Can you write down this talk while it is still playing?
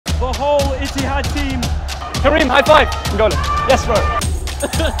the whole Ittihad team. Kareem, high five. Angola. Yes, bro.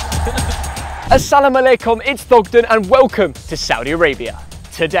 Assalamu alaikum, it's Thogden and welcome to Saudi Arabia.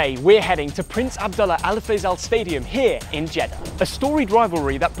 Today we're heading to Prince Abdullah Al Faisal Stadium here in Jeddah. A storied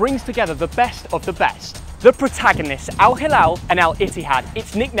rivalry that brings together the best of the best. The protagonists Al Hilal and Al Ittihad,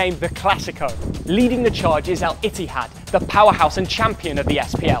 it's nicknamed the Classico. Leading the charge is Al Ittihad, the powerhouse and champion of the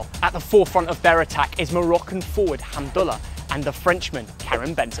SPL. At the forefront of their attack is Moroccan forward Hamdullah and the Frenchman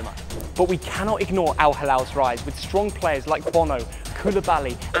Karim Benzema. But we cannot ignore Al Hilal's rise with strong players like Bono,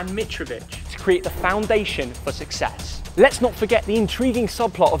 Koulibaly and Mitrovic to create the foundation for success. Let's not forget the intriguing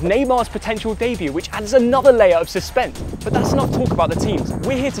subplot of Neymar's potential debut, which adds another layer of suspense. But that's enough talk about the teams.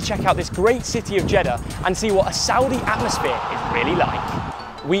 We're here to check out this great city of Jeddah and see what a Saudi atmosphere is really like.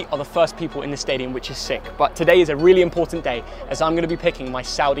 We are the first people in the stadium, which is sick, but today is a really important day as I'm going to be picking my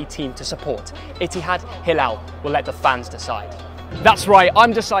Saudi team to support. Ittihad, Hilal will let the fans decide. That's right,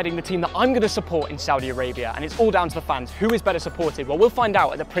 I'm deciding the team that I'm going to support in Saudi Arabia, and it's all down to the fans. Who is better supported? Well, we'll find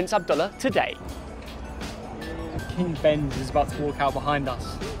out at the Prince Abdullah today. King Benz is about to walk out behind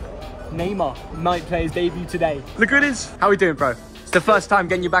us. Neymar might play his debut today. Look at this. How are we doing, bro? It's the first time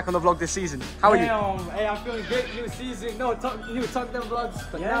getting you back on the vlog this season. How are you? Hey, I'm feeling great. New season, new thogden vlogs.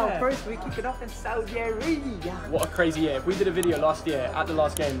 But now, first we kick it off in Saudi Arabia. What a crazy year. If we did a video last year at the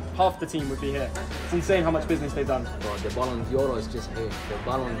last game, half the team would be here. It's insane how much business they've done. Bro, the Ballon d'Oro is just here. The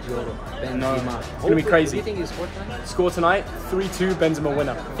Ballon d'Oro. Benzema. It's going to be crazy. What do you think he scored tonight? Score tonight, 3-2 Benzema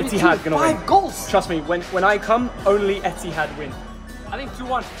winner. Ittihad going to win. 5 goals! Trust me, when I come, only Ittihad win. I think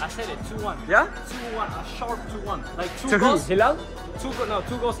 2-1. I said it, 2-1. Yeah? 2-1, a sharp 2-1. Like two to goals. Who? Hilal? 2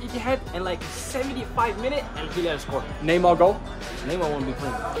 goals Ittihad and like 75 minutes and Hilal scored. Neymar goal? Neymar won't be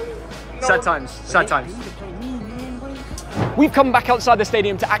playing. Sad times, sad times. We've come back outside the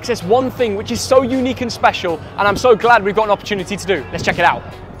stadium to access one thing which is so unique and special, and I'm so glad we've got an opportunity to do. Let's check it out.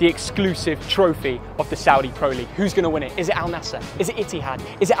 The exclusive trophy of the Saudi Pro League. Who's going to win it? Is it Al Nassr? Is it Ittihad?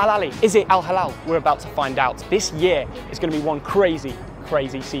 Is it Al Ahly? Is it Al Hilal? We're about to find out. This year is going to be one crazy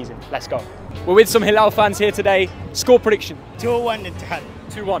season. Let's go. We're with some Hilal fans here today. Score prediction. 2-1 Ittihad.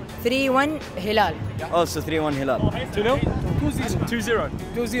 2-1. 3-1 Hilal. Also 3-1 Hilal. 2-0? 2-0.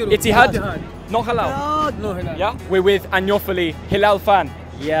 2-0. Ittihad? Not Hilal? No Hilal. Yeah? We're with Anyofali, Hilal fan.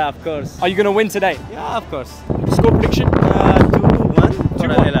 Yeah, of course. Are you going to win today? Yeah, of course. Score prediction? 2-1 for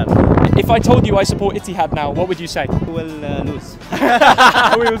 2-1. Hilal. If I told you I support Ittihad now, what would you say? We'll lose.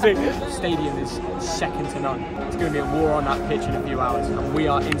 We will see. The stadium is second to none. It's going to be a war on that pitch in a few hours, and we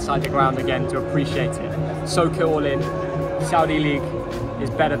are inside the ground again to appreciate it. Soak it all in. Saudi League is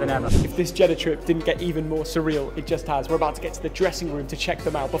better than ever. If this Jeddah trip didn't get even more surreal, it just has. We're about to get to the dressing room to check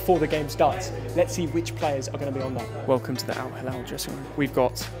them out before the game starts. Let's see which players are going to be on that. Welcome to the Al Hilal dressing room. We've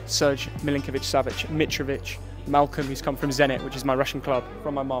got Serge Milinkovic-Savic, Mitrovic, Malcolm, who's come from Zenit, which is my Russian club,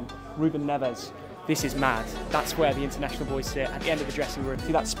 from my mum, Ruben Neves. This is mad. That's where the international boys sit, at the end of the dressing room.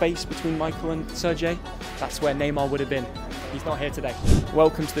 See that space between Michael and Sergej? That's where Neymar would have been. He's not here today.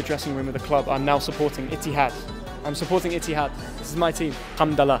 Welcome to the dressing room of the club. I'm now supporting Ittihad. I'm supporting Ittihad. This is my team.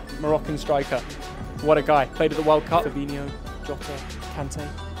 Hamdullah, Moroccan striker. What a guy. Played at the World Cup. Fabinho, Jota, Kante.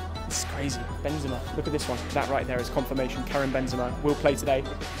 This is crazy. Benzema. Look at this one. That right there is confirmation. Karim Benzema will play today.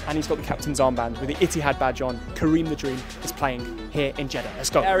 And he's got the captain's armband with the Ittihad badge on. Kareem the Dream is playing here in Jeddah. Let's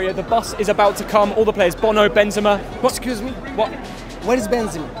go. Area. The bus is about to come. All the players. Bono, Benzema. What? Excuse me? What? Where is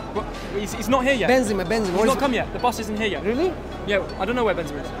Benzema? What? He's not here yet. Benzema. He's not come yet. The bus isn't here yet. Really? Yeah, I don't know where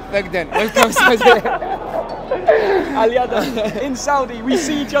Benzema is. Thogden. Welcome Saudi. Aliada, in Saudi, we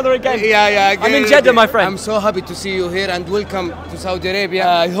see each other again. Yeah. I'm in Jeddah, my friend. I'm so happy to see you here and welcome to Saudi Arabia.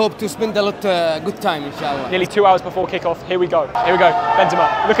 I hope to spend a lot good time, inshallah. Nearly 2 hours before kickoff. Here we go. Here we go.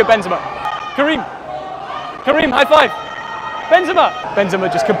 Benzema. Look at Benzema. Kareem, high five. Benzema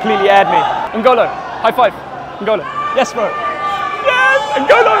just completely aired me. N'Golo, high five. N'Golo. Yes, bro. Yes,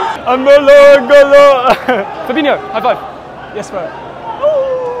 N'Golo. Fabinho, high five. Yes, bro.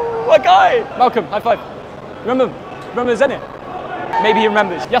 Oh, what guy. Malcolm, high five. Remember Zenit? Maybe he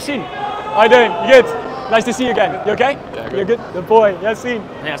remembers. Yassine, how you doing? You good? Nice to see you again. You okay? Yeah, good. You're good? The boy, Yassine. I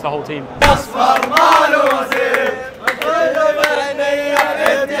think that's the whole team.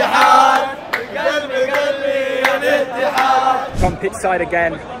 From pitch side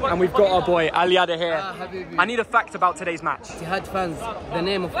again, and we've got our boy Aliada here. I need a fact about today's match. Ittihad fans, the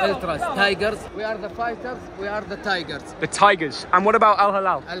name of Ultras, Tigers. We are the fighters, we are the Tigers. The Tigers. And what about Al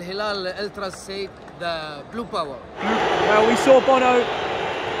Hilal? Al Hilal Ultras say the blue power. Well, we saw Bono,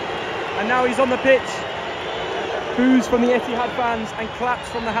 and now he's on the pitch. Boos from the Ittihad fans and claps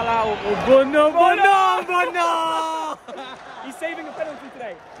from the Hilal. Oh, Bono! He's saving a penalty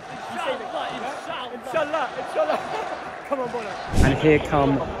today. He's saving. Inshallah. Come on, Bono. And here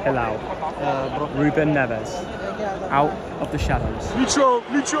come Hilal. Ruben Neves. Out of the shadows. Mitchell!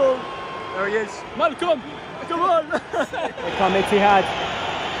 There he is. Malcolm! Come on! Here come Ittihad.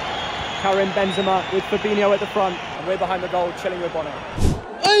 Karim Benzema with Fabinho at the front. And we're behind the goal, chilling with Bono.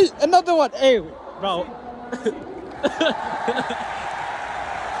 Hey! Another one! Hey! Bro.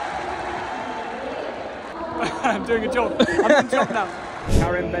 I'm doing a job. I'm on job now.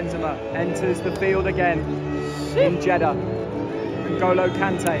 Karim Benzema enters the field again in Jeddah. N'Golo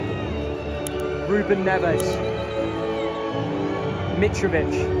Kante, Ruben Neves,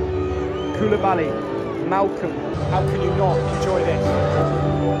 Mitrovic, Koulibaly, Malcolm. How can you not enjoy this?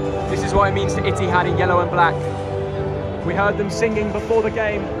 This is what it means to Ittihad in yellow and black. We heard them singing before the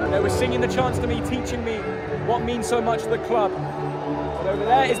game. They were singing the chants to me, teaching me what means so much to the club. But over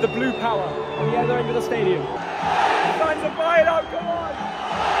there is the blue power on the other end of the stadium. Fans are fired up, come on!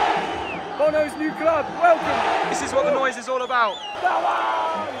 Bono's new club, welcome! This is what the noise is all about. Come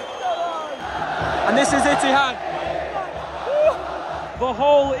on! Come on! And this is Ittihad. The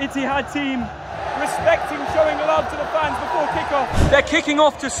whole Ittihad team respecting, showing love to the fans before kickoff. They're kicking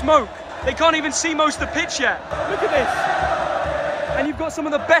off to smoke. They can't even see most of the pitch yet. Look at this. And you've got some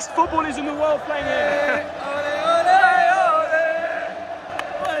of the best footballers in the world playing here.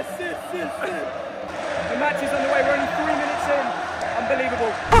 The match is underway, we're only 3 minutes in.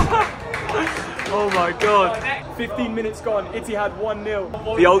 Unbelievable. Oh my God. 15 minutes gone, Ittihad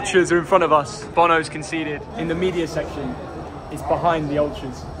 1-0. The ultras are in front of us. Bono's conceded. In the media section, it's behind the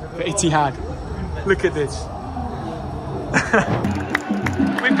ultras for Ittihad. Look at this.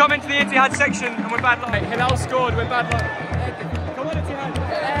 We've come into the Ittihad section and we're bad luck. Hilal scored, we're bad luck. Come on, Ittihad.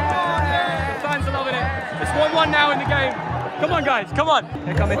 The fans are loving it. It's 1-1 now in the game. Come on, guys, come on.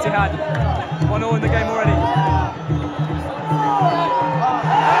 Here come Ittihad. 1-0 in the game already.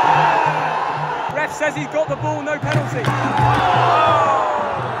 Ref says he's got the ball, no penalty.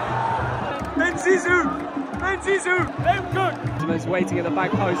 Benzizou, let him cook. Benzema's waiting at the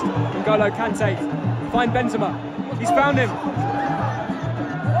back post. N'Golo Kante, find Benzema. He's found him.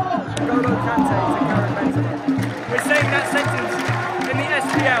 N'Golo Kante to Karim Benzema. We're saying that sentence in the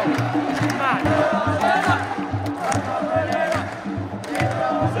SPL. Mad.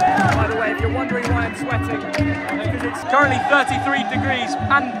 By the way, if you're wondering why I'm sweating, because it's currently 33 degrees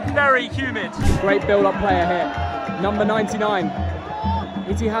and very humid. Great build-up player here, number 99.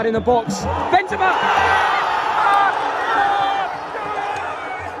 Ittihad in the box. Benzema!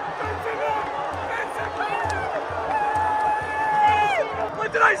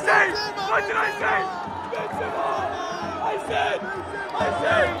 What did I say? What did I say? Benzema! I said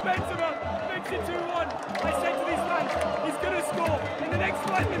Benzema makes it 2-1. I said to these fans, he's going to score in the next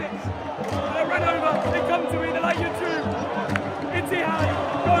 5 minutes. They ran over, they come to me, they're like, you're true. Ittihad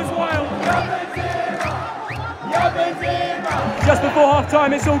goes wild. Just before half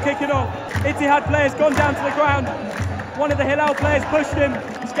time, it's all kicking off. Ittihad players gone down to the ground. One of the Hilal players pushed him.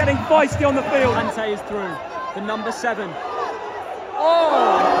 He's getting feisty on the field. Kante is through. The number 7.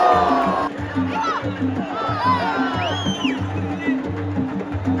 Oh!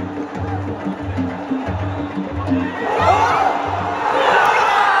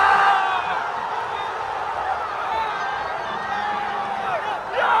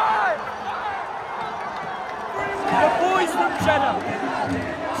 The boys from Jeddah,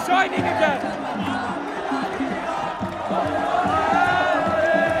 shining again.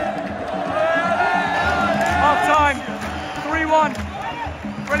 Half time, 3-1.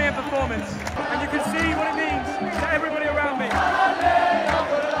 Brilliant performance, and you can see what it means to everybody around me.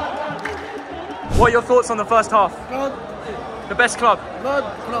 What are your thoughts on the first half? Club. The best club?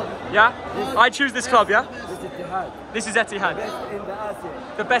 Club. Yeah? I choose this club, yeah? This is Ittihad. This is Ittihad. Best in the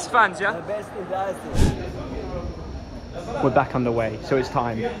Asia. The best fans, yeah? The best in the Asia. We're back underway, so it's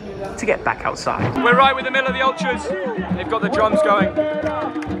time to get back outside. We're right with the middle of the ultras. They've got the drums going.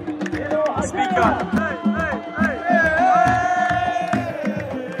 Speaker.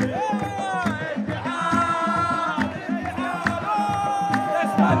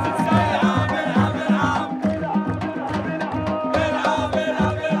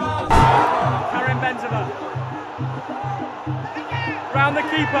 Karim Benzema. Round the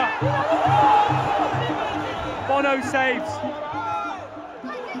keeper. Bono saves.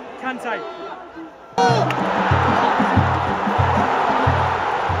 Kante.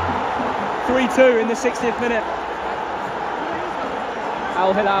 (3-2) in the 60th minute.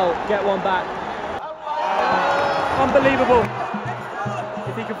 Al Hilal get one back. Unbelievable.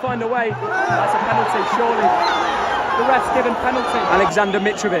 If he can find a way, that's a penalty, surely. The ref's given penalty. Alexander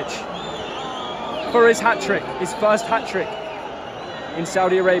Mitrovic for his hat-trick, his first hat-trick in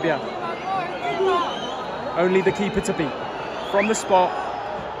Saudi Arabia. Only the keeper to beat. from the spot,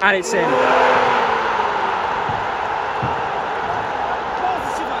 and it's in.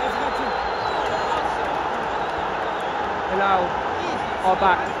 Hilal are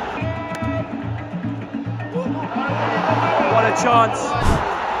back. What a chance.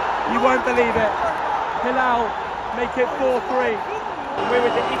 You won't believe it. Hilal make it 4-3. We're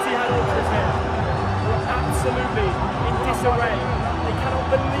with the Ittihad ultras here, who are absolutely in disarray. They cannot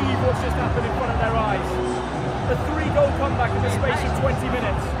believe what's just happened in front of their eyes. A 3-goal comeback in the space of 20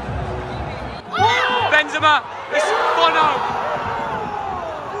 minutes. Benzema, it's Bono.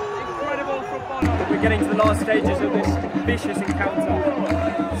 Incredible from Bono. We're getting to the last stages of this vicious encounter.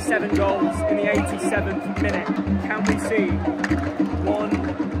 7 goals in the 87th minute. Can we see one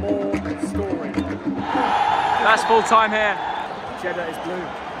more story? That's full time here. Jeddah is blue.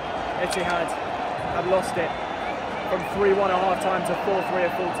 Ittihad have lost it from 3-1 at half time to 4-3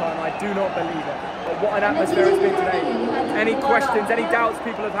 at full time. I do not believe it. But what an atmosphere it's been today. Any questions, any doubts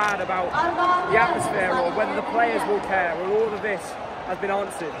people have had about the atmosphere or whether the players will care, or all of this has been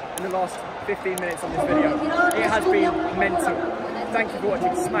answered in the last 15 minutes of this video. It has been mental. Thank you for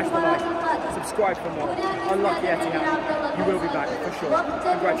watching. Smash the like, subscribe for more. Unlucky Ittihad, you will be back for sure.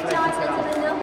 Congratulations, Hilal.